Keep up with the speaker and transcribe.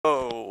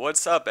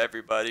what's up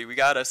everybody? We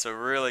got us a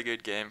really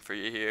good game for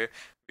you here.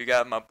 We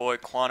got my boy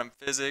Quantum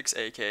Physics,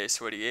 aka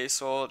Sweaty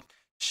Assault,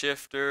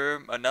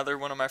 Shifter, another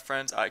one of my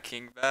friends,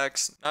 King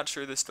Vex, not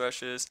sure who this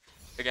Thresh is,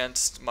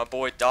 against my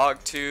boy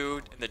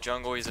Dog2 in the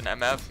jungle. He's an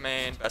MF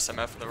main, best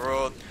MF in the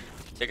world.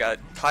 They got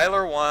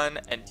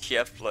TYLER1 and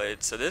TF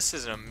Blade, so this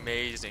is an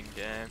amazing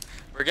game.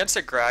 We're against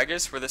a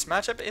Gragas where this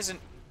matchup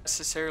isn't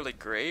necessarily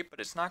great, but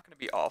it's not going to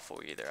be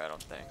awful either, I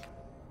don't think.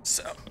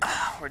 So,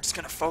 we're just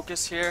going to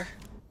focus here,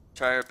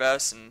 try our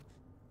best, and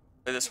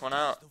play this one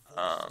out.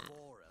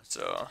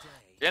 So,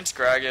 against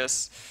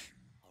Gragas,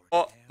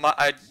 well,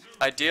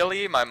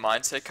 ideally, my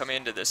mindset coming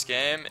into this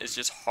game is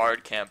just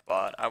hard camp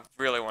bot. I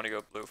really want to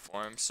go blue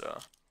for him, so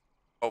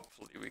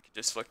hopefully we can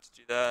just look to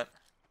do that.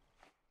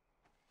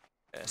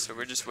 Yeah, so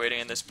we're just waiting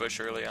in this bush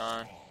early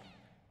on.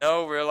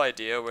 No real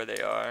idea where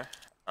they are.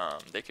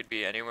 They could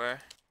be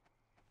anywhere.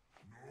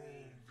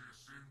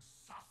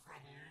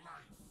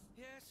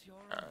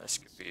 This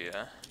could be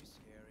a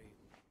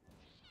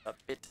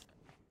bit.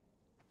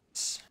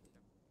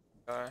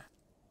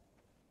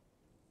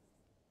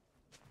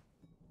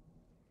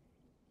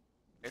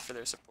 Wait for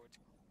their support.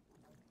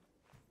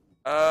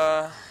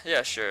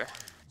 Yeah, sure.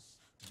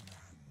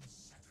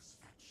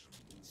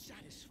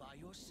 Satisfy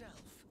yourself.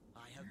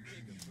 I have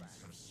bigger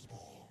plans.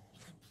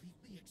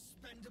 Completely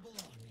expendable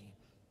army.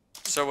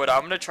 So what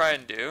I'm gonna try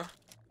and do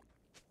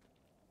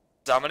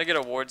is I'm gonna get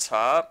a ward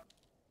top.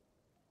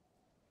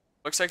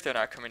 Looks like they're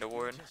not coming to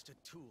ward. Just a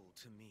tool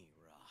to me,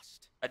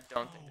 Rost. I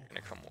don't think they're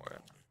gonna come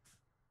ward.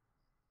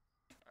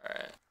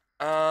 Alright.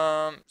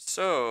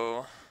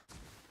 So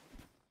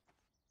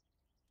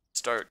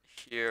start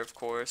here, of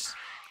course.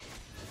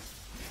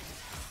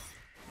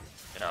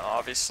 You know,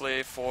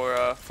 obviously four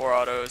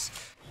autos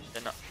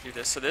and do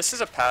this. So this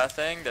is a path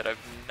thing that I've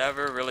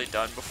never really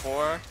done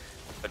before,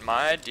 but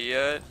my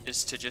idea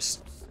is to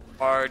just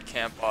hard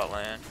camp bot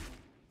lane.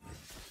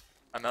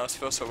 My mouse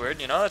feels so weird.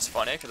 You know, that's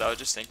funny because I was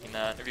just thinking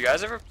that. Have you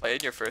guys ever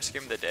played your first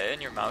game of the day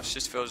and your mouse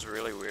just feels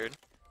really weird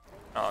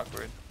and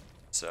awkward?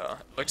 So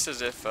it looks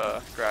as if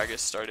Gragas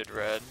started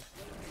red.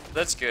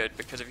 That's good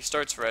because if he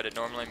starts red, it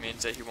normally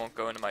means that he won't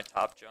go into my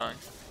top junk.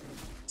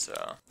 So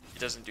if he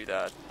doesn't do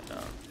that, then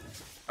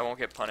I won't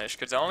get punished.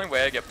 Because the only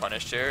way I get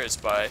punished here is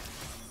by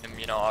him,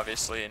 you know,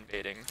 obviously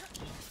invading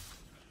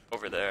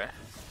over there.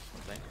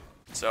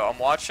 So I'm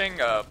watching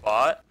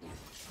bot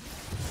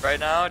right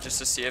now just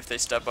to see if they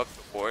step up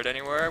the board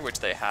anywhere, which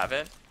they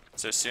haven't.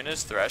 So as soon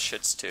as Thresh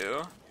hits 2,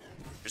 we're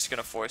just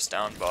gonna force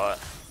down bot.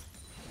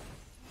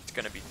 It's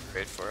gonna be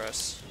great for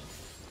us.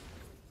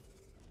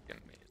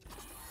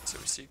 So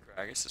we see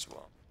Gragas as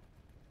well.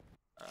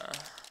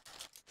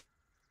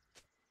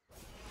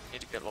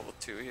 Need to get level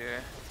 2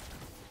 here.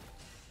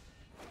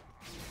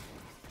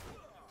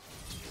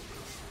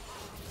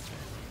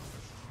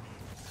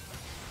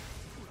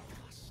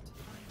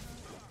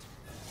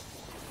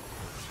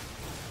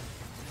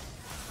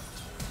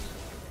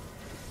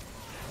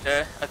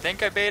 Okay, I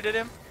think I baited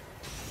him.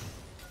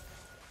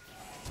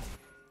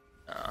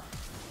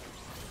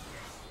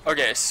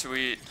 Okay,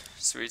 sweet.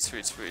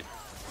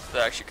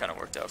 That actually kind of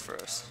worked out for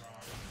us.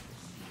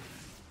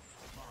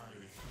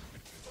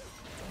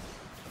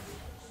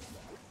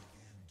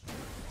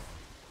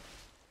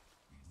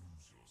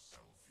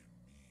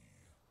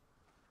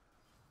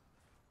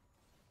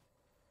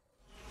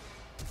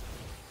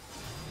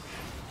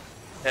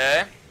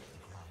 Okay.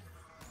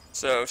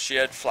 So she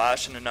had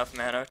flash and enough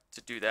mana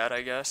to do that,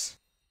 I guess.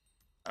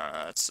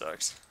 That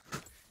sucks.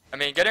 I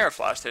mean, getting her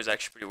flash there is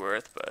actually pretty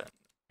worth, but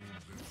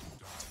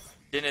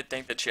didn't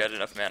think that she had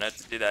enough mana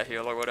to do that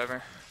heal or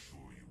whatever.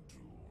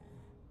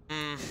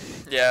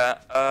 Yeah,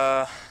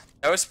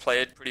 that was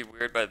played pretty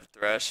weird by the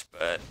Thresh,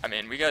 but I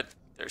mean, we got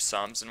their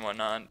sums and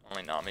whatnot.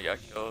 Only Nami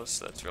got kills,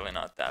 so that's really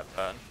not that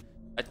bad.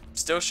 I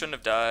still shouldn't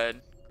have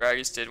died.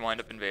 Gragas did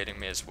wind up invading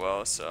me as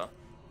well, so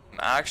I'm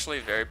actually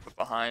very put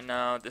behind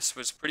now. This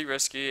was pretty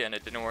risky and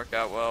it didn't work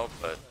out well,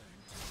 but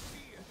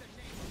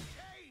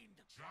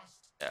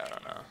yeah, I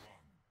don't know.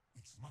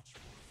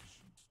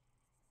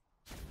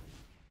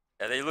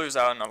 Yeah, they lose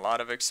out on a lot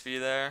of XP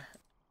there.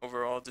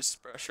 Overall,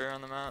 just pressure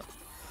on the map.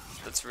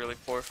 That's really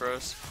poor for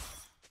us.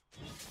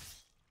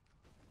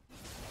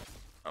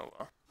 Oh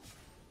well.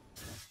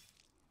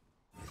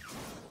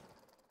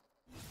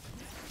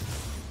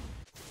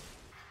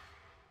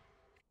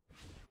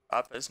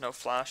 Top has no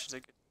flash is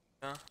a good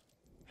thing.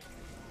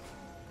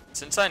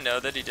 Since I know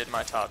that he did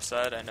my top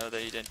side, I know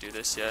that he didn't do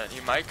this yet. He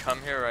might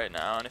come here right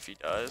now, and if he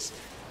does,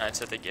 I'd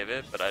say they give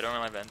it, but I don't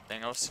really have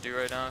anything else to do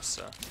right now,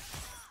 so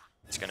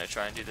just gonna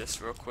try and do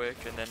this real quick,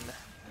 and then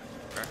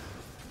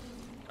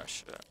oh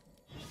shit.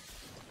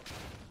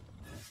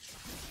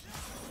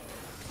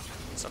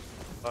 Something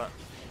like that.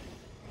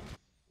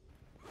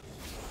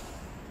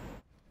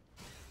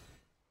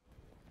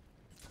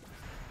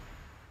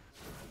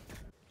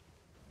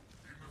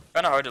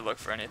 Kinda hard to look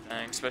for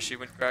anything, especially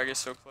when Gragas is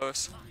so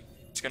close.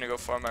 Just gonna go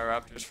farm my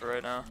raptors for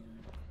right now.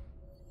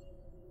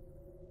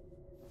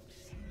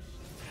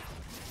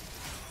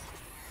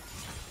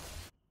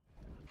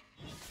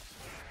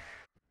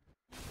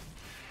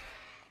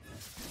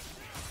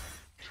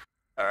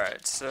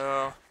 Alright,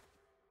 so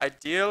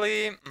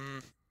ideally,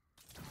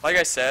 like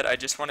I said, I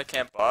just want to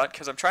camp bot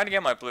because I'm trying to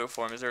get my blue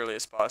form as early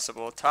as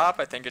possible. Top,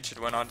 I think it should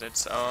win on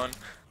its own.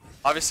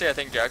 Obviously, I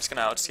think Jack's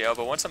gonna outscale,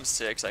 but once I'm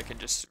 6, I can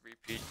just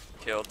repeat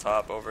kill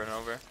top over and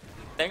over.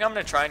 I think I'm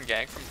gonna try and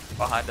gank from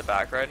behind the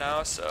back right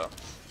now, so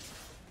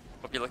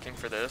we'll be looking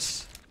for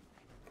this.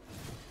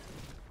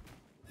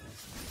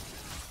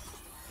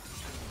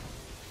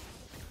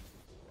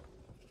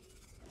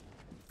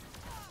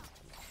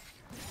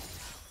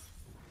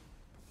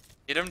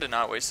 Need him to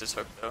not waste his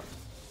hook though.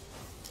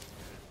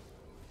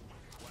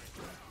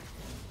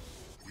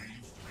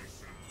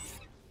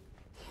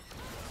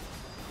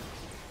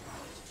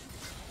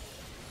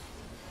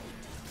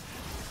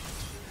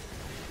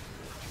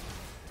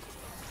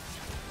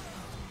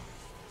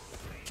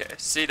 Okay,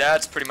 see,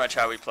 that's pretty much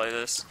how we play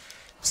this.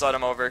 Just let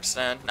him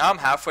overextend. Now I'm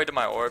halfway to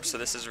my orb, so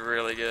this is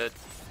really good.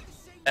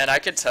 And I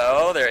can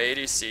tell their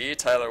ADC,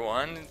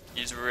 TYLER1,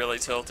 he's really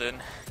tilted.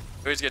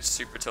 He always gets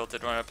super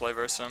tilted when I play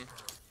versus him.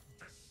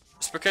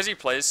 Just because he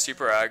plays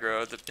super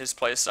aggro, his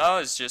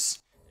playstyle is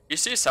just... You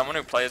see someone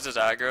who plays as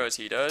aggro as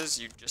he does,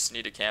 you just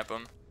need to camp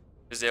him.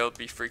 Because they'll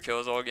be free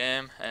kills all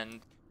game, and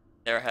in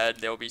their head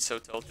they'll be so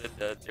tilted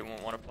that they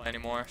won't want to play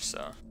anymore,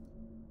 so...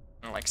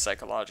 like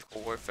psychological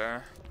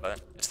warfare,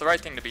 but it's the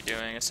right thing to be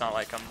doing. It's not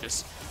like I'm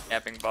just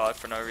camping bot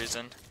for no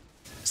reason.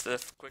 It's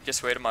the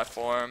quickest way to my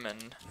form,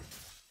 and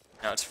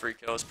now it's free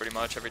kills pretty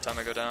much every time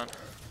I go down.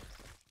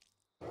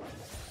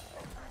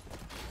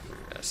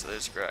 Yeah, so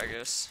there's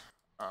Gragas.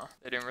 Oh,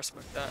 they didn't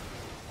respect that.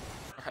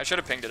 I should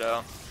have pinged it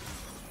out.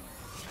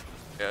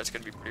 Yeah, it's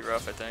gonna be pretty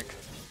rough, I think.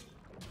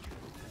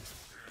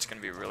 It's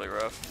gonna be really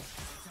rough.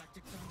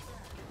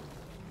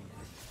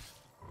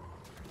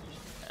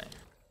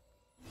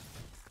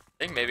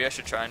 I think maybe I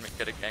should try and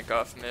get a gank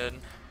off mid.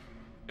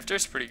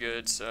 SHIPHTUR's pretty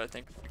good, so I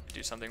think if we could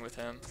do something with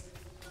him,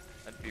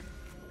 that'd be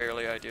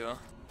fairly ideal.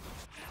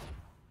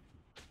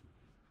 I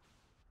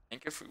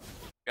think if we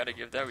gotta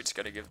give that, we just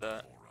gotta give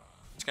that.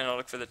 Just gonna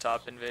look for the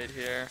top invade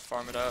here,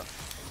 farm it up.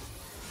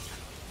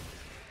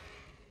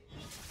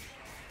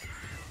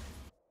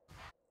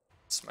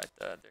 Smite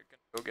that. They're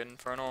gonna go get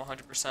Infernal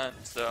 100%,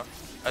 so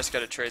I just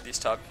gotta trade these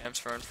top camps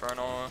for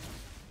Infernal.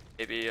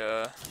 Maybe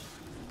try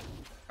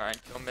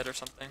and kill mid or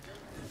something.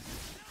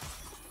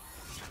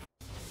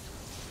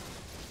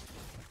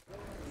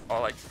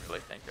 All I can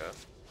really think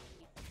of.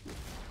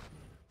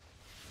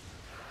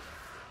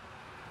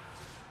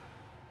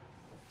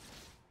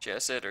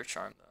 Jessit or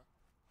Charm though.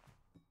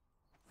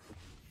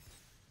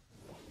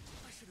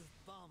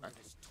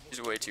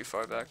 He's way too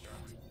far back.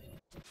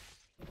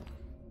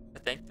 I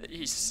think that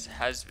he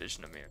has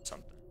vision of me or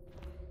something.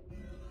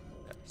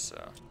 Yeah,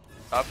 so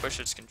top push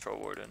its control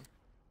warden.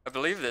 I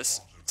believe this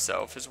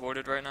itself is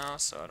warded right now,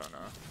 so I don't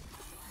know.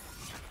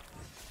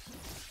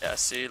 Yeah,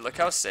 see, look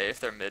how safe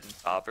their mid and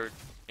top are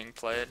being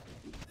played.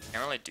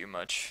 Can't really do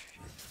much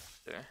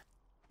there.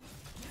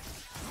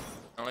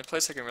 The only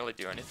place I can really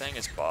do anything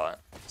is bot,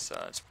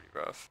 so it's pretty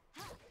rough.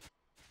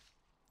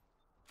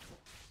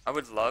 I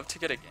would love to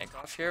get a gank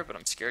off here, but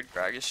I'm scared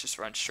Gragas just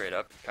runs straight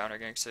up and counter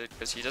ganks it,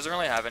 because he doesn't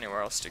really have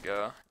anywhere else to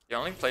go. The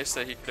only place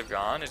that he could have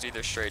gone is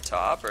either straight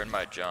top or in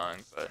my jung,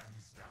 but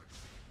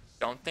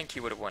don't think he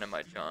would have won in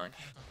my jung.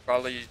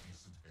 Probably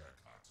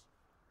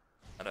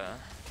not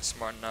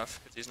smart enough,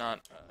 because he's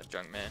not a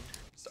jung main.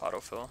 He's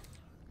autofill.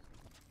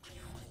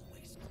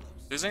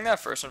 Losing that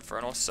first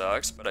Infernal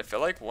sucks, but I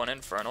feel like one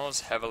Infernal is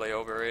heavily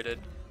overrated.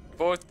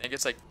 People think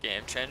it's like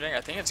game changing.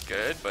 I think it's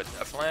good, but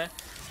definitely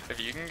if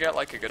you can get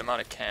like a good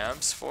amount of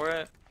camps for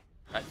it,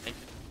 I think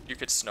you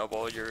could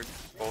snowball your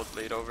gold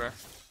lead over.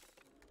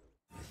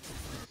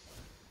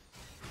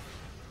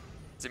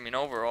 I mean,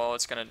 overall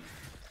it's gonna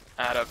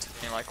add up to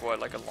being like what,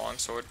 like a long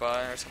sword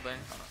buy or something?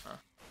 I don't know.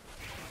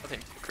 Nothing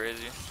too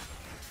crazy.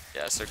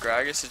 Yeah, so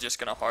Gragas is just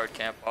gonna hard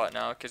camp bot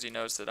now because he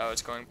knows that I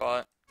was going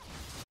bot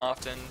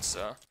often,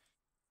 so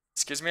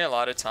this gives me a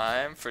lot of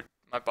time for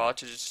my bot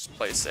to just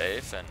play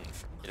safe and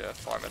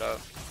farm it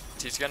up.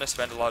 He's gonna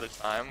spend a lot of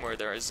time where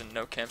there isn't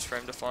no camps for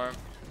him to farm.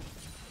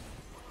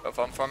 But if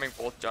I'm farming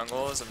both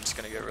jungles, I'm just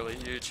gonna get really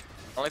huge.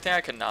 The only thing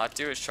I cannot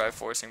do is try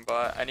forcing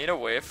bot. I need a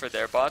way for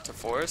their bot to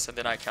force and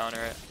then I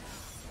counter it.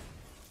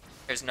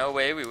 There's no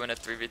way we win a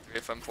 3v3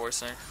 if I'm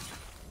forcing.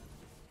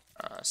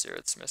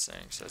 Zeroth's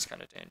missing, so it's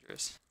kind of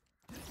dangerous.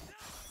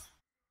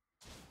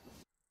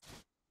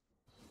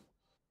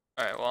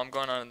 Alright, well I'm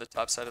going on the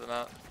top side of the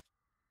map.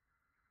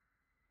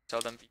 Tell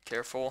them be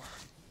careful.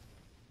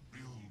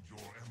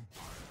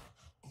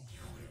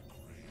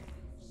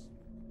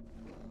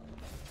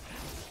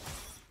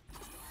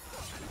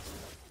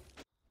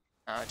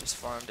 I just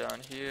farm down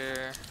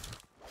here.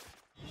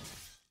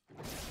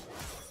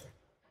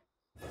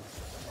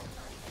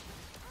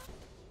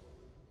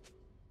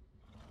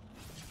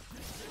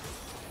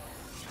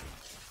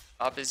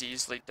 Top is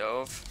easily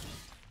dove.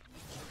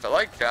 I feel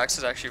like Jax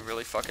is actually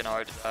really fucking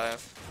hard to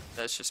dive.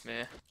 That's just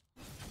me.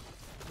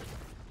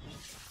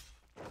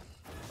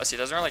 Plus he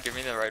doesn't really give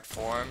me the right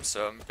form,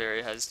 so I'm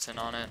very hesitant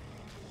on it.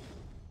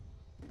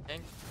 I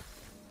think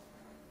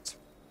it's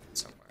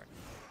somewhere.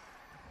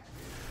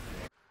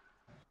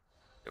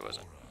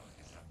 wasn't.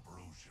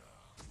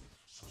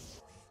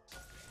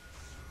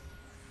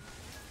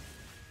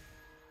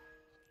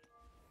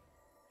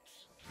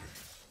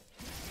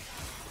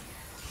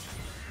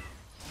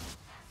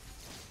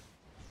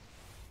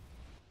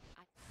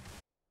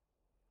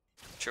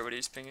 Sure what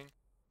he's pinging.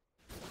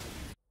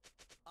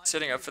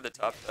 Sitting up for the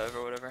top dive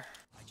or whatever.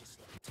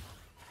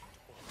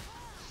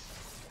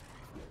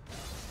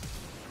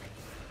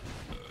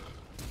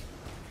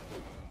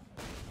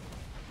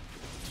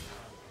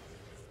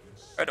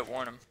 Try to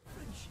warn him.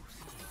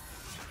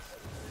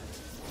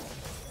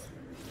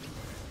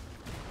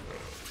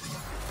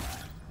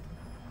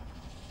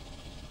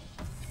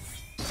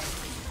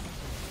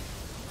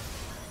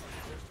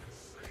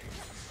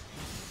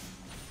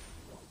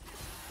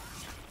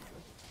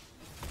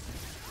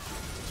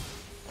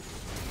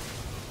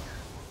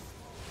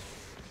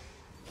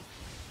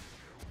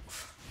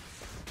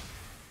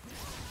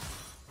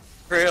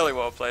 Really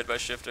well played by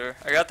Shifter.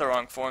 I got the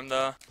wrong form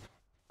though.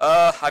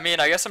 I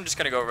mean, I guess I'm just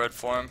gonna go red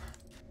form.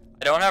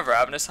 I don't have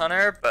Ravenous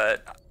Hunter,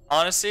 but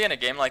honestly, in a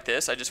game like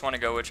this, I just want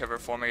to go whichever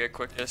form I get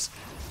quickest.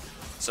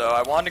 So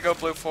I wanted to go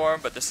blue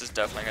form, but this is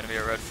definitely gonna be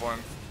a red form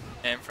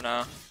game for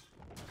now.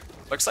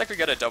 Looks like we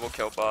get a double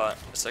kill bot.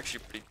 It's actually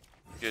pretty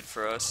good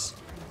for us.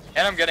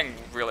 And I'm getting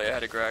really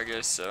ahead of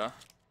Gragas, so.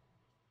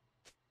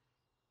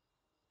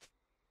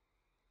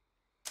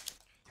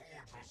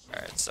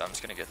 Alright, so I'm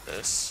just gonna get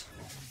this.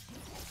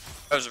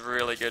 That was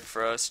really good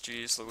for us.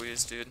 Jeez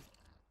Louise, dude.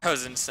 That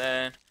was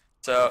insane.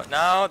 So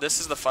now this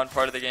is the fun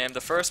part of the game.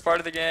 The first part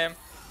of the game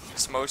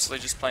is mostly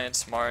just playing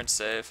smart and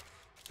safe.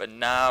 But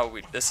now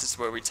this is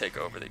where we take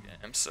over the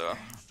game. So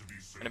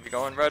I'm gonna be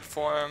going red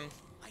form.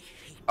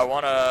 I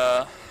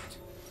wanna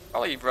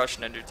probably rush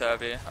Ninja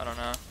Tabby. I don't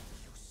know.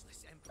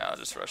 I'll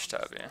just rush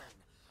Tabby.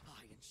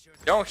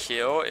 You don't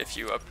heal if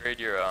you upgrade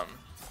your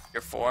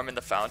form in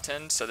the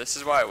fountain. So this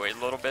is why I wait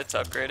a little bit to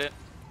upgrade it.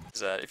 Is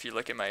that if you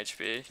look at my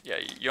HP, yeah,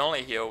 you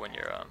only heal when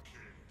you're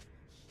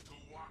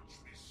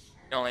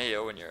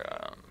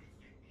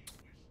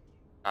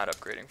not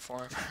upgrading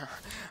form.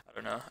 I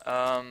don't know.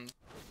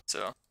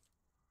 So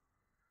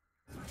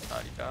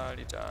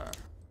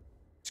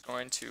just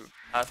going to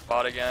path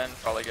bot again,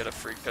 probably get a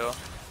free kill.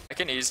 I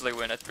can easily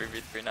win a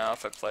 3v3 now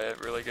if I play it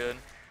really good.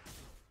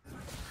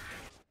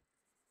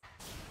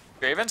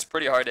 Graven's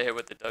pretty hard to hit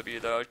with the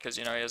W though, because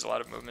you know he has a lot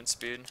of movement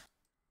speed.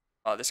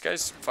 Oh, this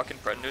guy's fucking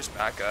Predators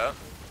back up.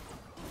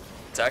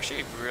 It's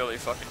actually really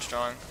fucking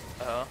strong. What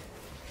the hell?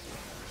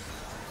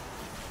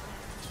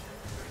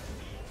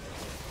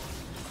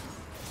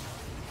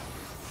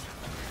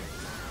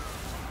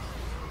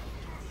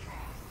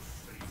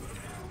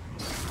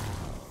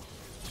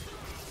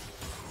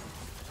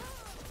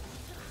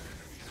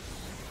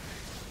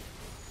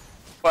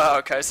 Wow,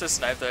 Kaisa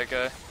sniped that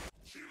guy.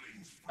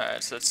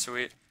 Alright, so that's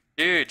sweet.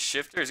 Dude,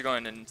 Shifter's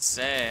going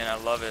insane. I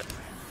love it.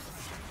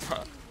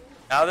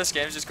 Now this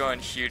game's just going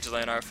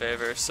hugely in our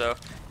favor. So,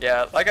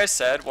 yeah, like I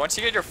said, once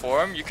you get your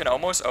form, you can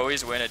almost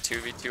always win a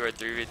 2v2 or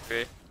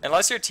 3v3.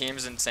 Unless your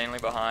team's insanely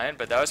behind,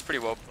 but that was pretty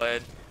well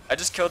played. I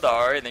just killed the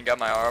Ahri and then got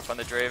my R off on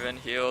the Draven,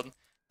 healed,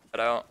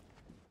 got out.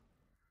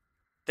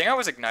 I think I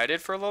was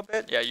ignited for a little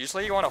bit. Yeah,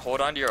 usually you want to hold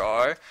on to your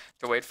R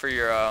to wait for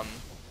your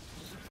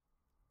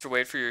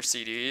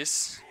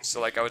CDs.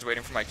 So like I was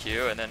waiting for my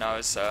Q and then I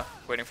was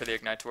waiting for the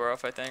ignite to wear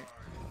off, I think.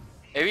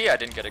 Maybe I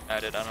didn't get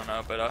ignited, I don't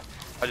know, but I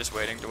was just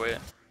waiting to wait.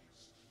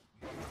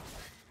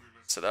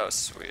 So that was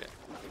sweet.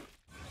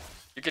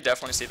 You could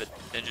definitely see the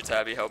Ninja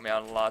Tabby helped me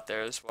out a lot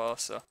there as well.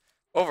 So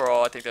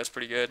overall, I think that's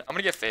pretty good. I'm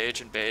gonna get Phage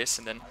and base,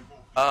 and then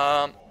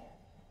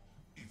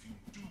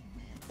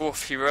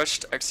oof, he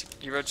rushed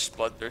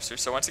Bloodthirster.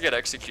 So once I get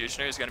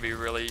Executioner, he's gonna be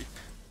really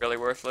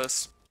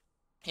worthless.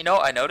 You know,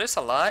 I notice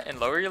a lot in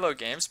lower elo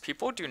games,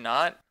 people do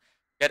not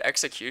get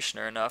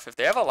Executioner enough. If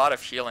they have a lot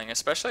of healing,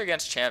 especially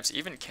against champs,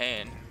 even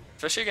Kayn,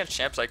 especially against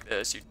champs like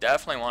this, you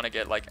definitely want to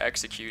get like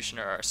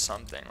Executioner or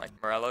something, like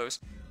Morello's,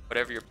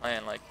 whatever you're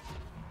playing. Like,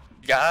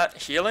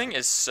 healing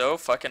is so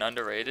fucking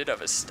underrated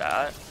of a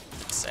stat.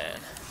 It's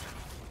insane.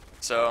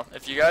 So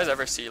if you guys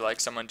ever see like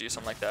someone do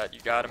something like that,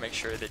 you gotta make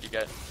sure that you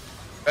get,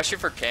 especially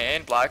for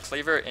Kayn, Black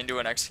Cleaver into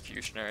an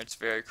Executioner. It's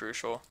very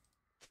crucial.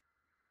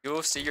 You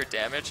will see your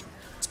damage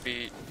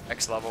speed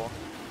next level.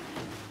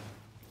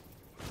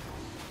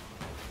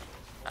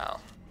 Ow.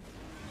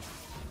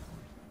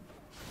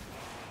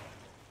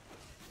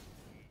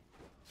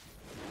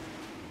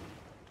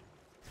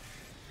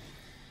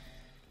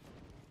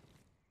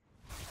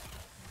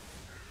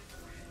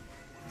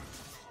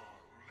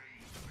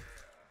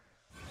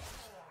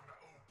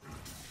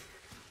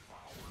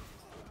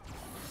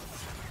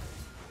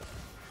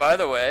 By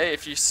the way,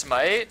 if you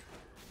smite,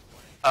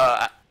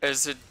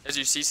 as you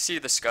CC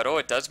the scuttle,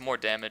 it does more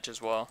damage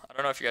as well. I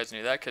don't know if you guys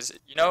knew that, because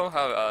you know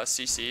how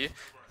CC,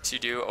 you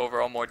do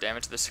overall more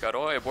damage to the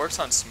scuttle, it works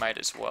on smite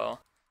as well.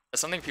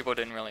 That's something people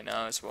didn't really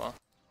know as well.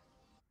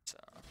 So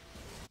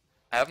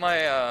I have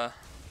my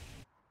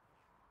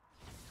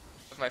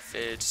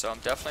Phage, so I'm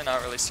definitely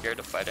not really scared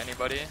to fight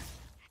anybody.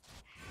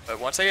 But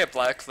once I get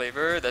Black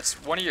Cleaver, that's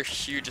one of your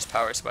hugest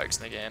power spikes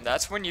in the game.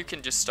 That's when you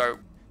can just start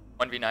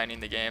 1v9ing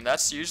the game.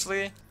 That's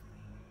usually,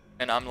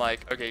 and I'm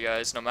like, okay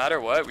guys, no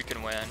matter what, we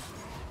can win.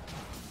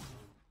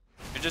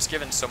 You're just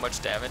giving so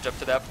much damage up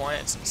to that point,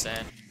 it's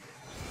insane.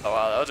 Oh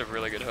wow, that was a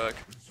really good hook.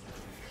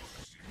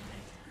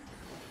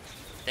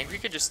 I think we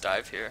could just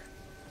dive here.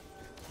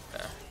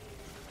 Yeah.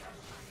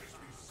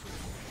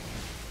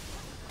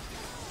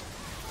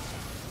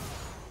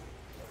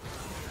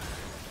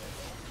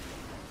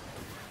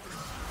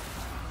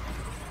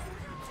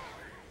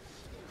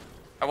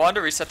 I wanted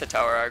to reset the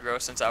tower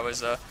aggro since I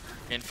was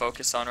being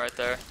focused on right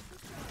there.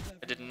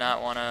 I did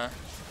not want to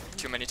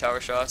too many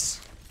tower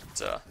shots,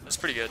 so that's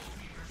pretty good.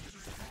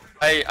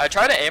 I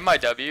tried to aim my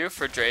W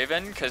for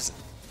Draven because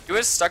he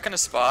was stuck in a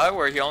spot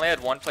where he only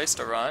had one place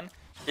to run.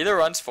 He either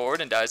runs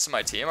forward and dies to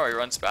my team, or he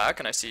runs back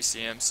and I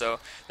CC him. So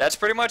that's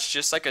pretty much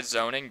just like a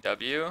zoning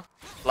W.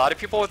 A lot of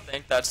people would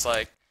think that's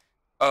like,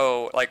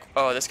 oh,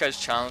 this guy's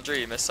challenger,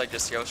 he missed like the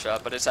skill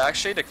shot, but it's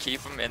actually to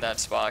keep him in that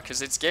spot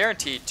because it's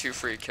guaranteed 2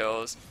 free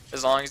kills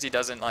as long as he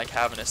doesn't like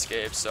have an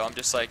escape. So I'm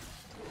just like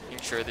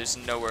making sure there's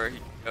nowhere he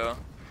can go.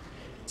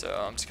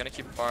 So I'm just gonna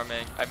keep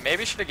farming. I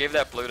maybe should have gave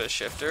that blue to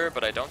Shifter,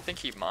 but I don't think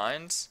he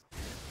minds.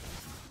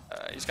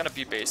 He's gonna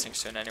be basing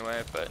soon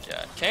anyway, but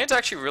yeah. Kayn's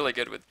actually really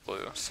good with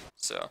blues,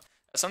 so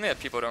that's something that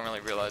people don't really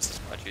realize as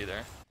much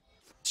either.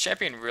 This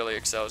champion really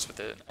excels with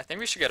it. I think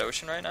we should get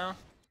Ocean right now.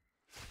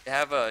 They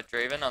have a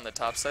Draven on the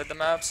top side of the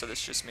map, so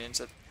this just means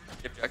that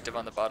the objective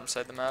on the bottom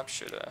side of the map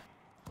should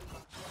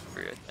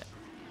free, I think.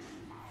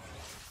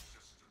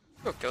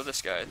 Go kill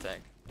this guy, I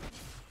think.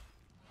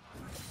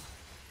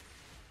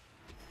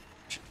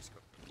 Should just go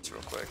this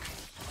real quick.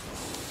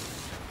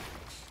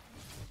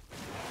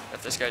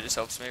 If this guy just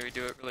helps me, we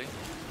do it really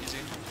easy.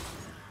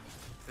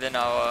 Then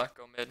I'll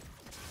go mid.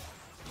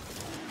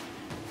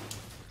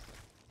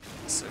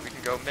 So we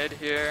can go mid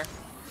here.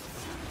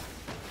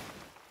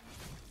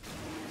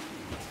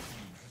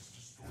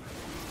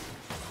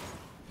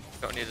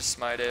 Don't need to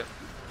smite it.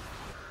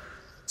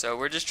 So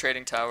we're just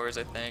trading towers,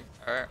 I think.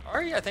 Or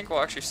Ari, I think we'll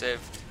actually save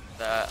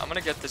that. I'm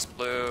gonna get this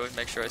blue,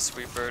 make sure I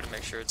sweep her to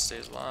make sure it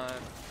stays alive.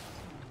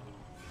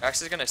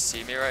 Axe is gonna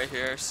see me right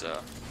here, so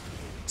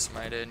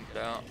smite it and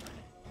get out.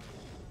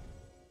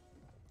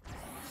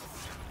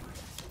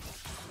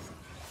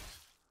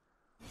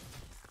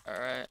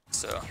 Alright,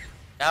 so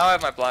now I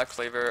have my black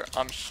cleaver.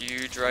 I'm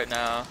huge right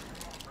now.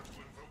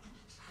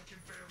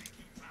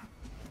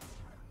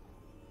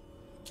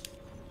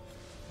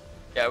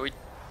 Yeah, we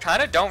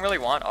kind of don't really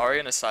want Ahri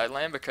in a side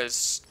lane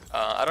because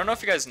I don't know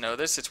if you guys know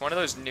this. It's one of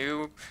those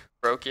new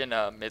broken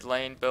mid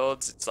lane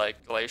builds. It's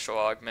like Glacial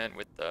Augment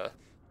with the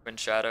Twin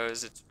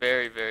Shadows. It's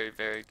very, very,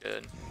 very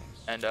good.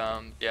 And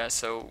yeah,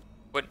 so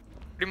what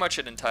pretty much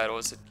it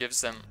entitles, it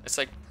gives them, it's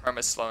like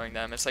perma slowing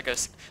them. It's like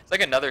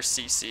another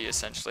CC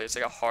essentially. It's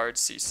like a hard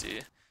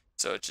CC.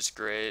 So it's just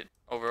great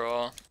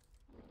overall.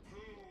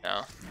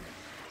 Now,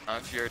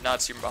 if you're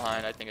not super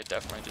behind, I think it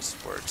definitely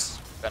just works.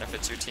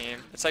 Benefits your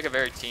team. It's like a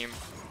very team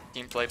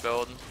play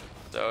build.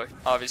 So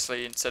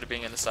obviously instead of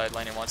being in the side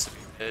lane, he wants to be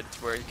mid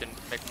to where he can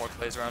make more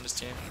plays around his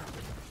team.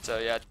 So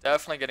yeah,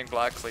 definitely getting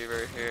black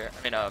cleaver here.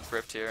 I mean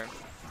rift here.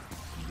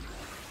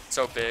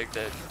 So big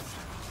that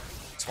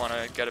just want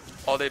to get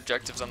all the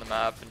objectives on the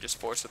map and just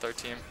force with our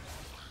team.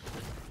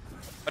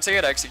 Once I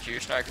get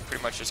executioner, I can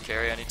pretty much just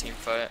carry any team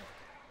fight.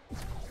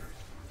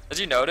 As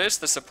you notice,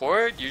 the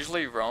support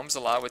usually roams a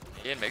lot with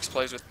me and makes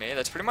plays with me.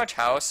 That's pretty much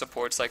how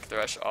supports like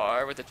Thresh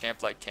are with a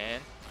champ like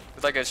Kayn.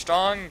 With like a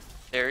strong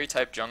carry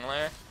type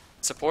jungler,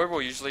 support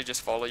will usually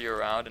just follow you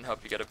around and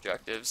help you get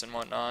objectives and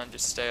whatnot and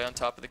just stay on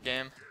top of the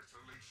game.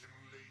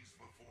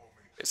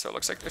 Okay, so it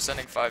looks like they're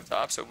sending 5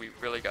 top, so we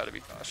really got to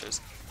be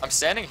cautious. I'm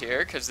standing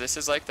here because this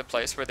is like the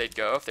place where they'd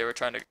go if they were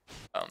trying to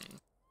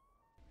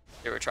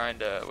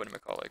what do I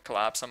call it,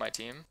 collapse on my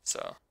team.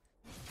 So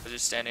I'm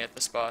just standing at the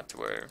spot to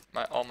where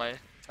all my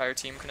entire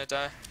team couldn't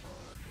die.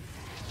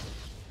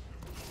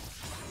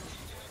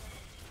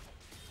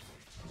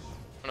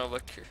 I'm gonna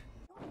look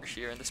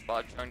here in the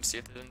spot trying to see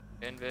if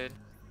they invade.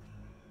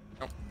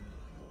 Nope.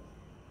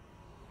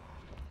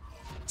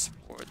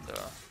 Support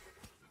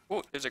the.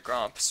 Ooh, there's a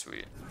Gromp,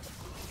 sweet.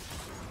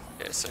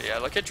 Okay, so yeah,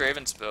 look at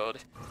Draven's build.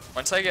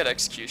 Once I get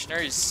Executioner,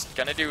 he's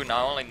gonna do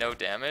not only no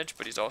damage,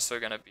 but he's also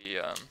gonna be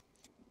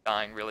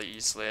dying really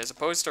easily. As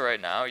opposed to right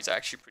now, he's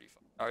actually pretty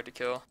hard to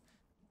kill.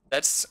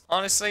 That's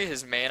honestly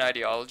his main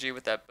ideology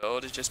with that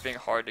build, is just being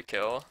hard to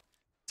kill.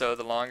 So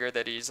the longer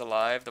that he's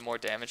alive, the more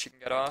damage he can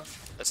get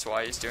off. That's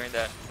why he's doing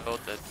that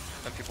build that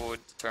some people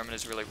would determine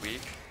is really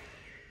weak.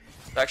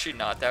 It's actually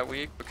not that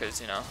weak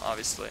because, you know,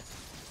 obviously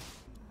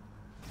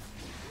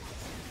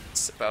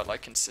it's about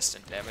like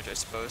consistent damage, I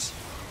suppose.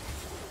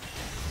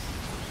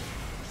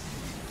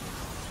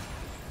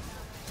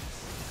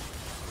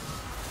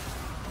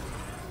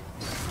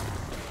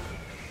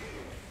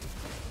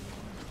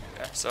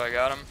 Okay, so I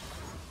got him.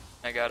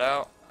 I got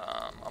out.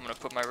 I'm gonna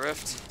put my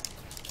rift.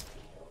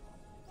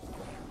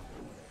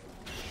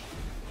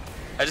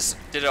 I just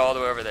did it all the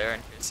way over there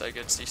in case I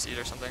get CC'd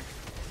or something.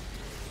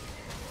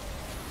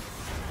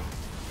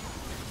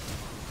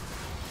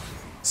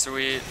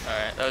 Sweet.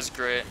 Alright, that was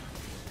great.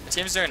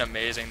 Team's doing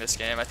amazing this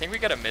game. I think we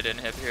get a mid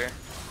inhib here.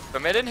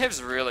 But mid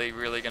inhib's really,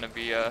 really going to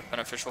be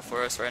beneficial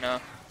for us right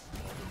now.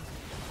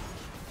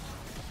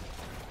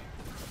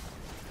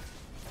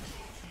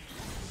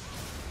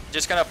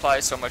 Just going to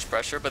apply so much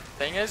pressure, but the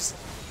thing is,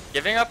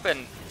 giving up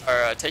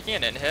or taking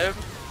an inhib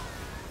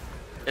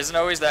isn't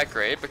always that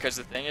great, because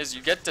the thing is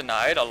you get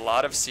denied a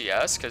lot of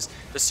CS because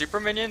the super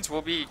minions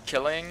will be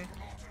killing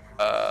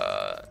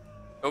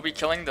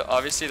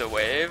obviously the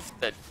wave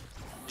that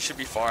you should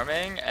be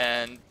farming,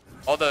 and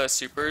all the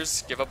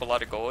supers give up a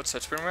lot of gold, so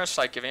it's pretty much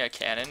like giving a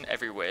cannon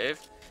every wave,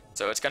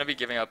 so it's going to be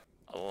giving up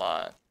a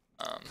lot.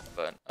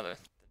 But other than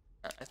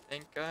that, I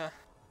think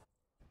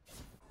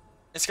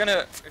it's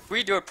gonna, if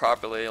we do it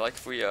properly, like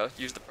if we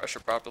use the pressure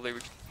properly, we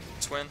can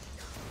just win.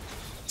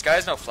 This guy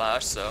has no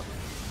flash, so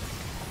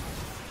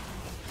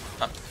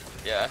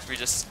yeah, we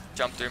just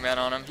jump through man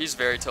on him. He's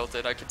very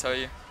tilted, I can tell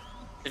you.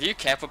 If you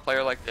camp a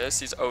player like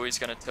this, he's always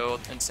gonna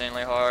tilt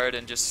insanely hard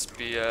and just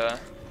be a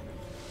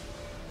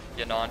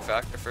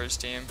non-factor for his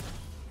team.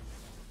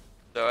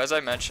 So as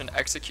I mentioned,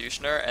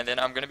 Executioner, and then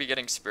I'm gonna be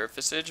getting Spirit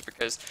Visage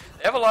because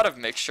they have a lot of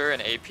mixture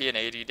in AP and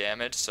AD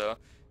damage. So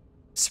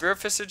Spirit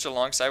Visage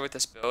alongside with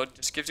this build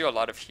just gives you a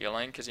lot of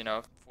healing because, you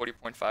know,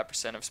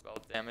 40.5% of spell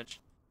damage,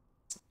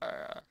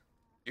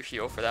 you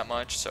heal for that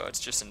much, so it's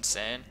just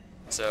insane.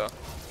 So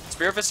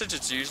Spirit Visage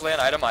is usually an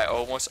item I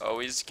almost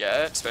always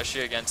get,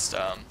 especially against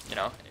you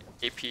know,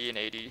 AP and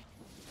AD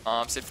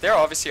comps. If they're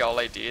obviously all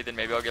AD, then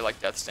maybe I'll get like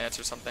Death Stance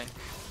or something.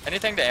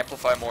 Anything to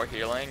amplify more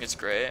healing is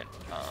great.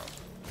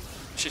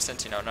 Especially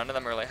since, you know, none of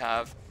them really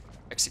have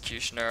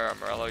Executioner or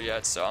Morello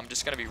yet, so I'm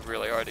just gonna be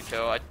really hard to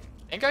kill. I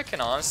think I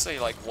can honestly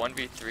like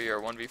 1v3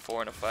 or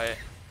 1v4 in a fight.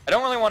 I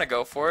don't really want to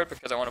go for it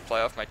because I want to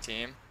play off my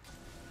team.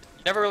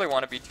 You never really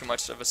want to be too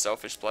much of a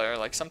selfish player.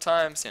 Like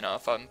sometimes, you know,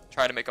 if I'm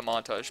trying to make a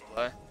montage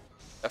play,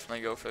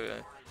 definitely go for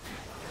the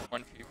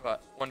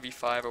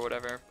 1v5 or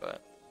whatever,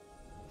 but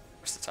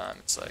most of the time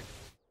it's like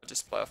I'll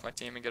just play off my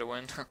team and get a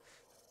win.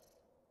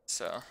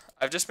 So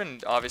I've just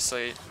been,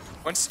 obviously,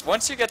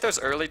 once you get those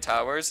early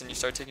towers and you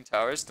start taking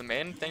towers, the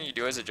main thing you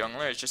do as a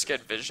jungler is just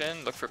get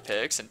vision, look for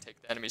picks, and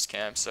take the enemy's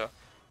camps. So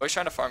always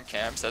trying to farm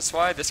camps. That's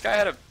why this guy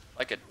had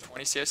like a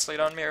 20 CS lead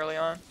on me early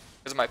on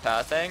because of my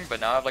pathing, but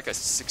now I have like a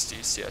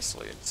 60 CS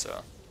lead,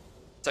 so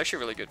it's actually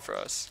really good for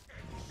us.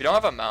 We don't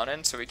have a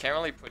mountain, so we can't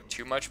really put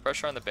too much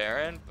pressure on the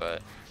Baron,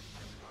 but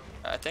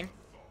I think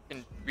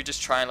we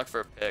just try and look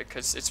for a pick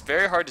because it's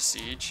very hard to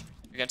siege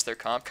against their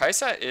comp.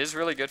 Kaisa is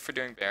really good for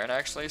doing Baron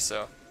actually,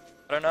 so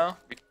I don't know,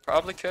 we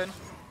probably could.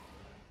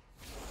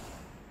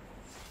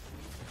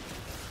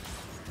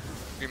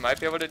 We might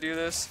be able to do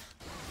this.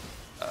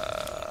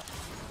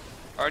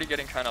 Already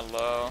getting kind of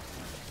low.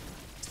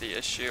 That's the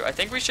issue. I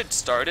think we should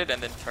start it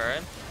and then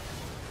turn.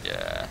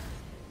 Yeah.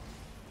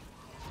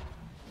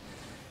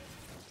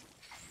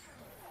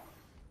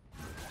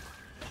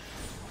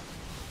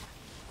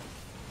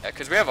 Yeah,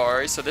 because we have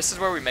Ahri, so this is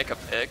where we make a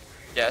pick.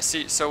 Yeah,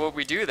 see, so what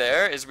we do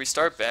there is we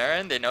start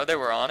Baron, they know that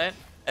we're on it,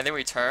 and then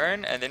we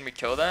turn, and then we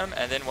kill them,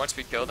 and then once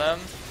we kill them,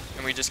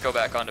 then we just go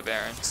back onto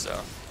Baron.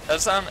 So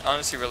that's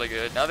honestly really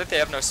good. Now that they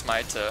have no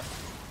smite to,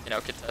 you know,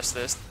 contest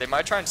this, they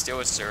might try and steal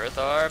with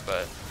Zerathar,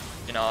 but,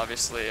 you know,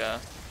 obviously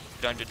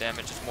 200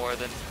 damage is more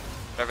than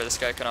whatever this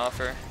guy can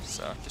offer,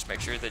 so just make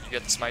sure that you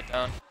get the smite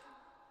down.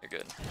 You're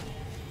good.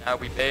 Now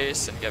we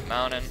base and get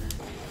mountain.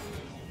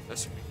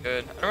 This would be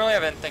good. I don't really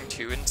have anything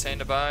too insane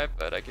to buy,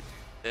 but I could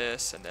do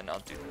this and then I'll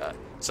do that.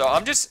 So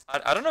I'm just,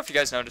 I don't know if you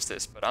guys noticed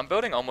this, but I'm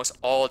building almost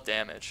all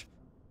damage.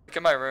 Look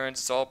at my runes,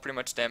 it's all pretty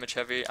much damage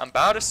heavy. I'm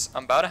about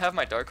to have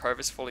my Dark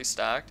Harvest fully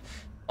stacked.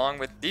 Along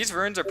with, these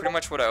runes are pretty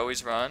much what I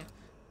always run.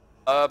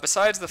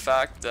 Besides the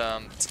fact,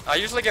 I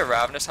usually get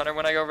Ravenous Hunter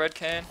when I go Red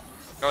Kayn.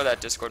 Ignore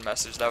that Discord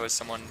message, that was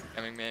someone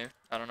DMing me,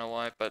 I don't know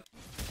why, but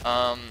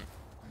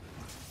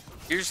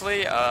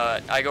usually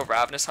I go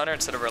Ravenous Hunter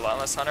instead of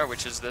Relentless Hunter,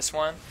 which is this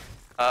one.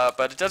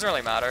 But it doesn't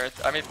really matter.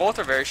 I mean, both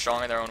are very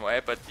strong in their own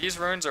way, but these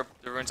runes are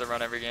the runes I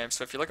run every game.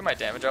 So if you look at my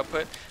damage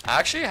output, I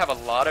actually have a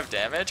lot of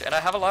damage, and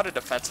I have a lot of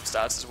defensive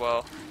stats as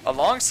well,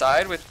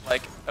 alongside with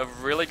like a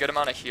really good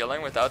amount of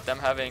healing without them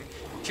having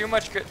too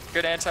much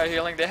good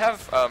anti-healing. They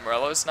have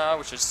Morellos now,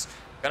 which is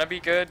gonna be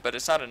good, but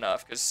it's not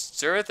enough because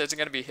Zerith isn't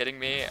gonna be hitting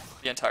me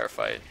the entire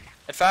fight.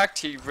 In fact,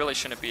 he really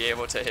shouldn't be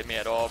able to hit me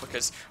at all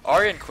because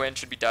Ahri and Quinn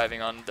should be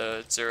diving on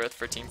the Zerith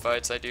for team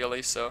fights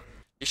ideally. So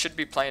he should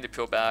be playing to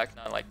peel back,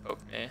 not like poke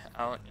me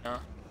out, you know?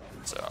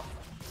 So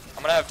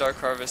I'm gonna have Dark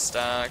Harvest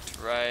stacked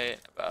right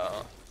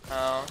about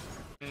now.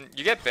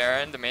 You get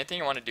Baron, the main thing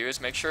you want to do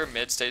is make sure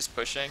mid stays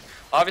pushing.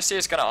 Obviously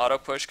it's gonna auto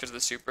push because of the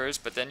supers,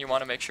 but then you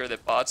want to make sure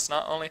that bots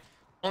not only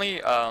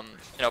you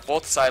know,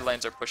 both side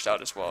lanes are pushed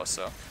out as well.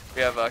 So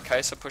we have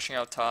Kaisa pushing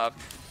out top.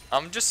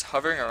 I'm just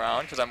hovering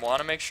around because I want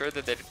to make sure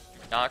that they do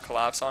not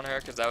collapse on her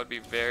because that would be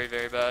very,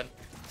 very bad.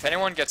 If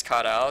anyone gets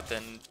caught out,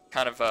 then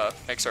kind of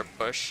makes our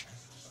push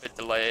a bit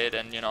delayed,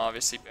 and you know,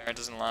 obviously Baron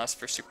doesn't last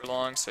for super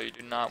long, so you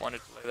do not want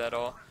to delay that at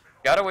all.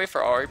 You gotta wait for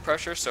Ahri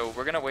pressure, so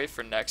we're gonna wait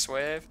for next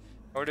wave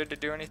in order to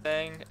do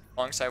anything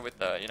alongside with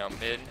the, you know,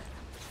 mid.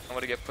 I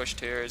want to get pushed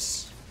here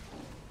is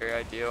very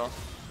ideal.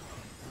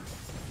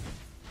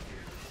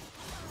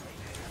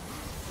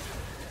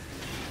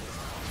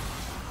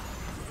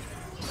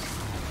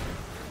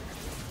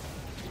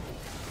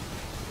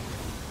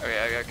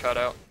 cut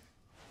out.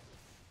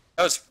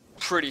 That was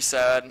pretty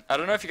sad. I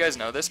don't know if you guys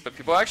know this, but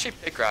people actually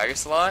pick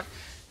Gragas a lot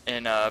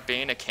in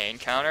being a Kayn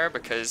counter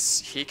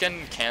because he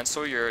can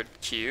cancel your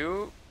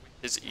Q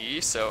with his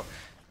E, so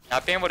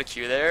not being able to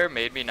Q there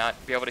made me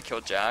not be able to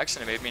kill Jax,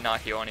 and it made me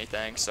not heal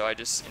anything, so I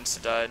just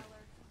insta-died.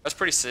 That was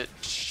pretty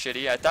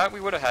shitty. I thought we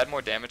would have had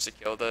more damage to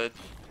kill the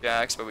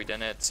Jax, but we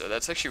didn't, so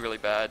that's actually really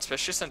bad,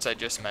 especially since I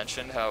just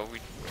mentioned how we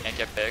can't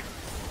get picked.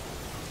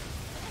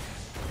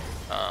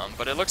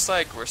 But it looks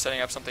like we're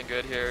setting up something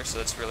good here, so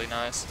that's really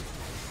nice.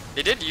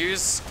 They did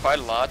use quite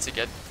a lot to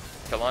get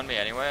kill on me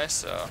anyway,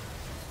 so.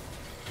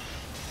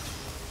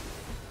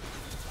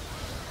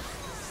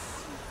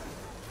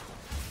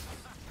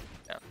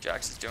 Yeah,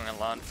 Jax is doing a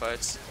lot in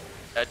fights.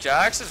 Yeah,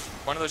 Jax is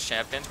one of those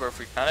champions where if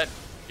we kind of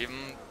leave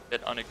him a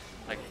bit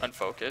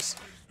unfocused,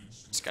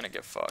 he's gonna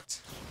get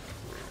fucked.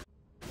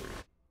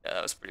 Yeah,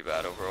 that was pretty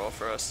bad overall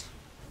for us.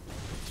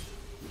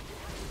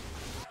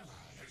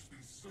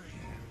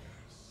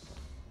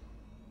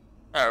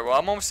 Alright, well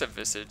I'm almost at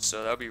Visage,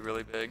 so that'll be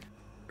really big.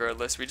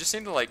 Regardless, we just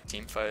need to like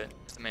team fight,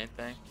 that's the main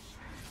thing.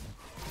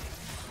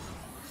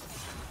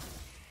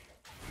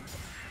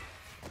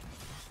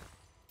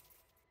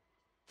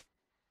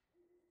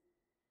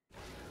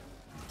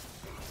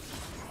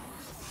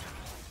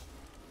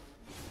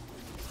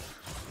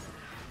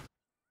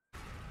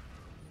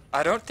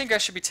 I don't think I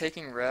should be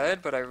taking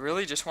red, but I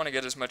really just want to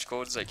get as much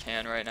gold as I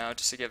can right now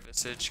just to get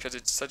Visage, because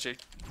it's such a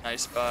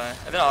nice buy.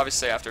 And then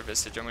obviously after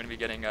Visage I'm going to be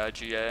getting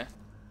GA.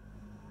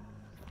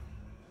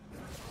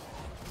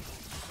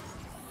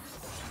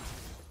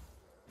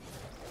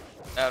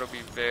 That'll be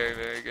very,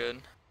 very good.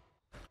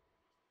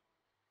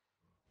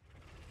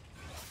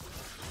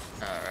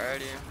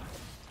 Alrighty.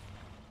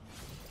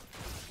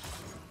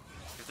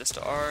 Give this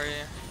to Ari.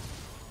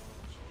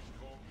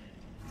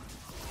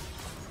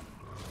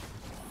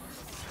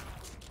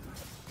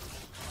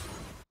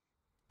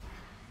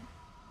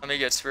 Let me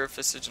get Spirit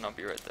Visage and I'll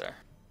be right there.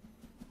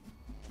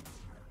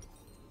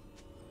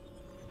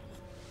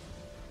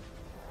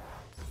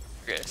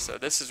 Okay, so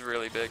this is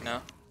really big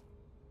now.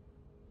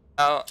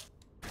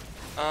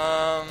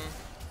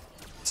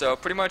 So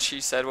pretty much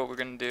he said what we're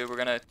gonna do. We're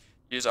gonna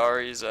use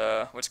Ari's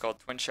what's called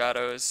Twin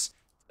Shadows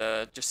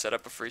to just set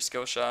up a free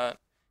skill shot.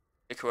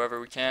 Pick whoever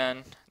we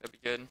can. That'd be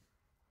good.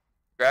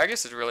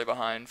 Gragas is really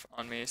behind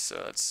on me, so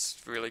that's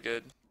really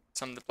good.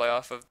 Something to play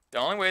off of. The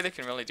only way they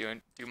can really do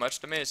much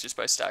to me is just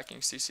by stacking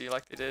CC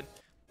like they did.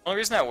 The only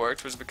reason that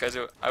worked was because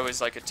I was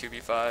like a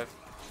 2v5,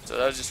 so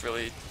that was just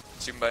really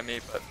stupid by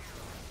me. But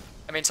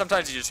I mean,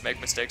 sometimes you just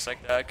make mistakes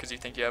like that because you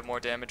think you have more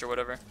damage or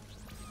whatever.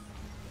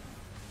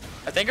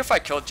 I think if I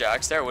killed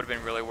Jax there, it would have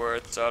been really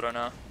worth, so I don't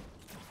know.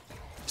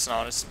 It's an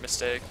honest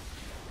mistake.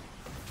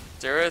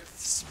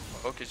 Xerath's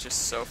smoke is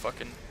just so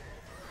fucking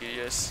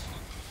tedious.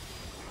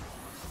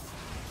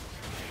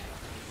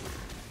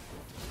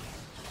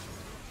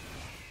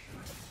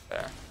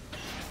 Yeah.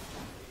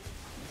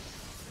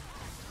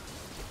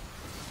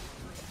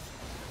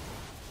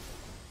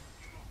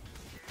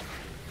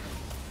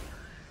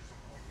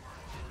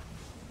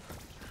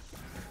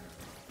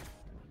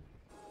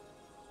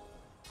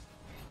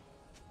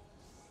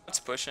 It's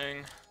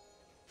pushing.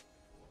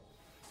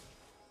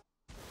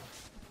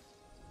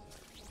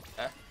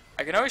 Yeah.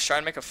 I can always try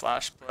and make a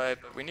flash play,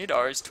 but we need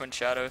Ari's Twin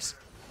Shadows.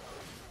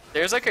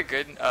 There's like a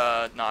good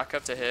knock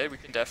up to hit. We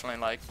can definitely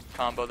like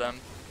combo them,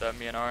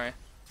 me and Ari.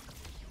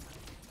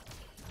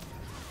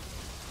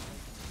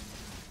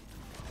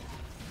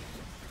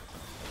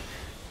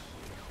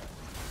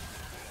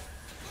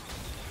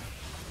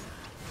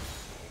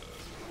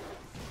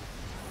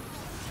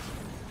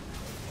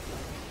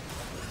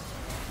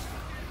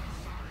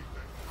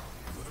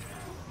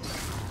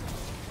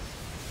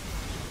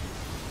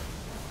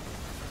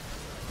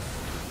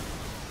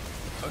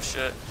 Oh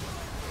shit.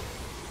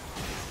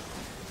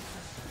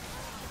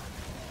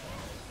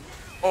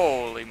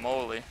 Holy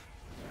moly.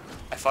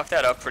 I fucked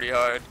that up pretty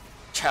hard.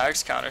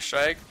 Jax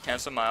Counter-Strike,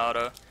 cancel my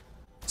auto.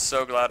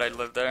 So glad I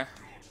lived there.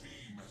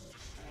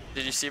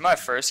 Did you see my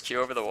first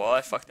Q over the wall?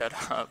 I fucked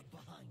that up.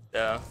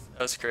 Yeah,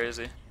 that was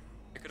crazy.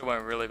 It could have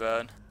went really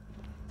bad.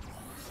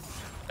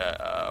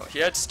 He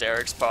had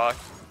Sterix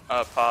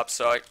pop,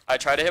 so I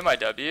tried to hit my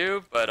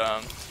W, but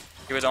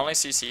he was only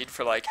CC'd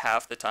for like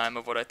half the time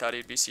of what I thought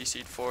he'd be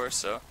CC'd for,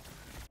 so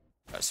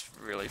I was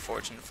really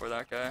fortunate for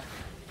that guy.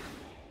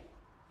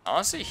 I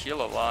honestly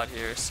heal a lot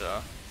here,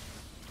 so.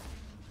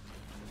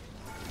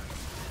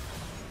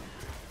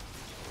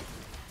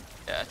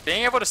 Yeah,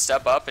 being able to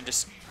step up and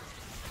just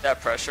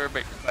that pressure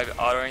by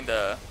autoing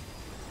the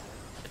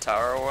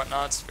tower or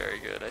whatnot is very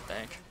good, I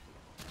think.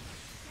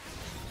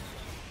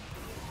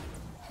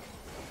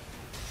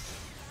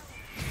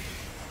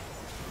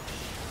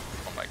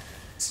 Oh my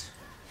goodness.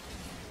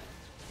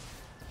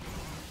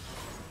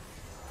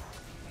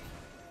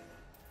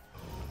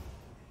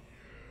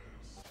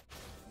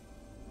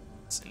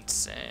 It's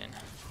insane.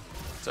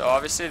 So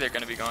obviously they're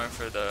going to be going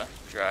for the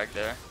drag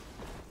there.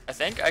 I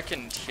think I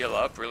can heal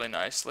up really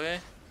nicely.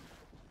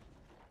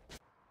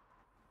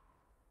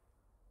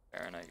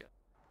 Baron, I guess.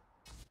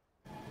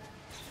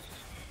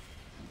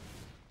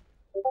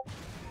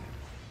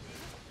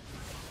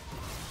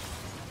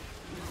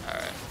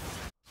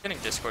 Getting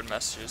Discord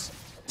messages.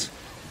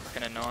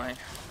 Fucking annoying.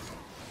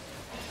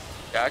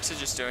 Jax is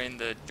just doing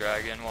the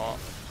dragon while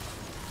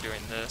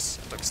doing this,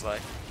 it looks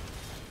like.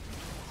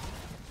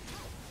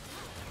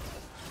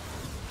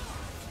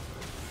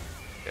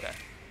 Okay.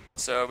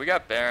 So we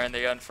got Baron,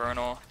 they got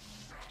Infernal.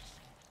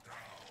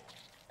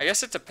 I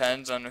guess it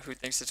depends on who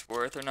thinks it's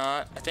worth or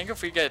not. I think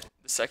if we get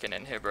the second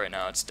inhib right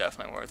now, it's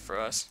definitely worth for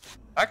us.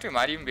 In fact, we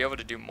might even be able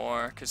to do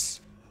more, because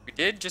we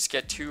did just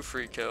get 2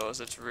 free kills.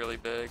 That's really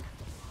big.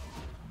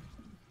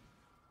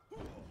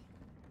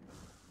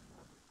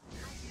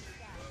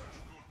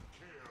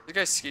 The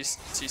guy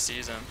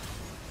CCs him.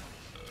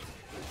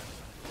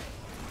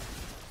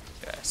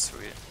 Okay,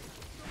 sweet.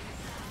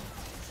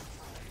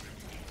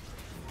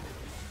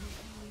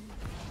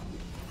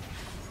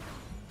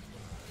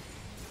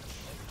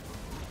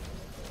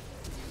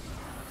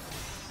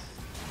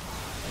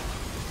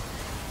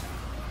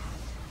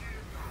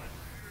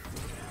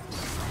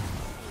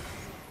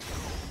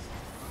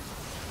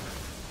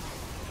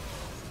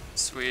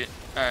 Sweet.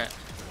 Alright.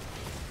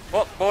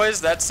 Well,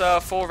 boys, that's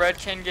a full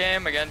Redkin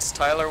game against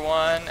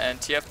TYLER1 and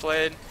TF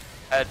played.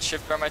 I had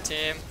SHIPHTUR on my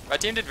team. My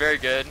team did very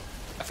good.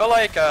 I felt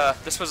like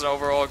this was an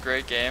overall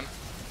great game.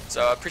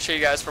 So I appreciate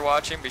you guys for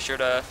watching. Be sure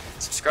to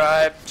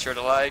subscribe, be sure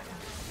to like.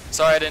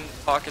 Sorry I didn't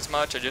talk as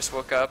much, I just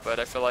woke up, but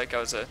I feel like I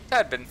was a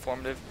tad bit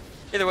informative.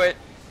 Either way,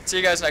 see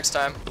you guys next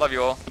time. Love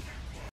you all.